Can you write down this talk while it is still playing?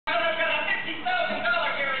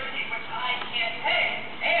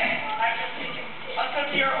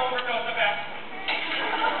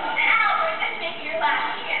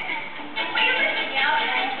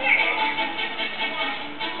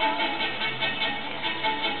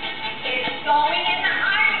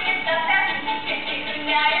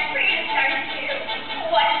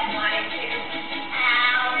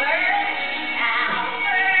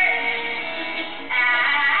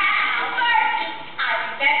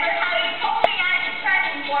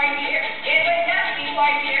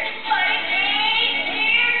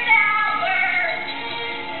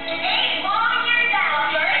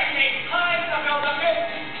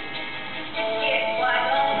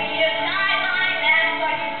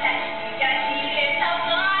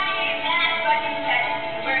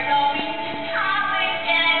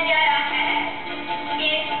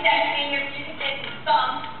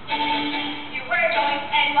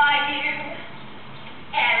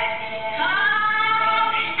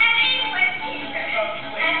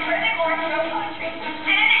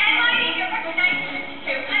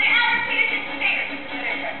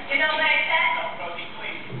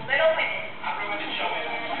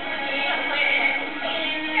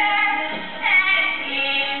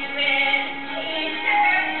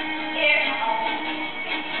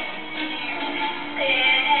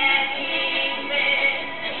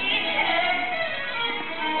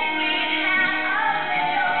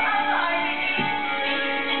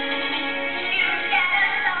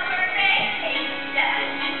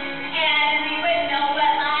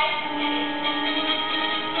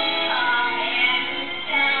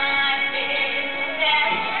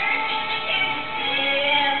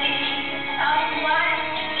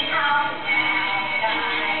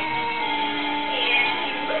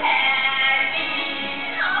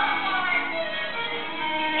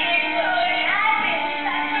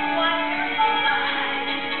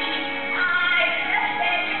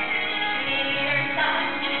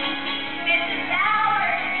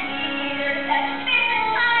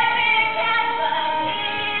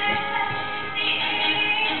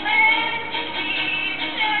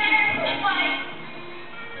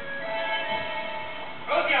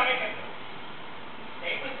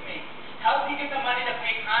to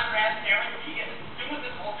pay Conrad's guarantee, and as soon as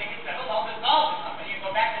this whole thing is settled, I'll dissolve the company and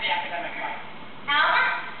go back to the academic life.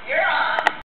 Albert?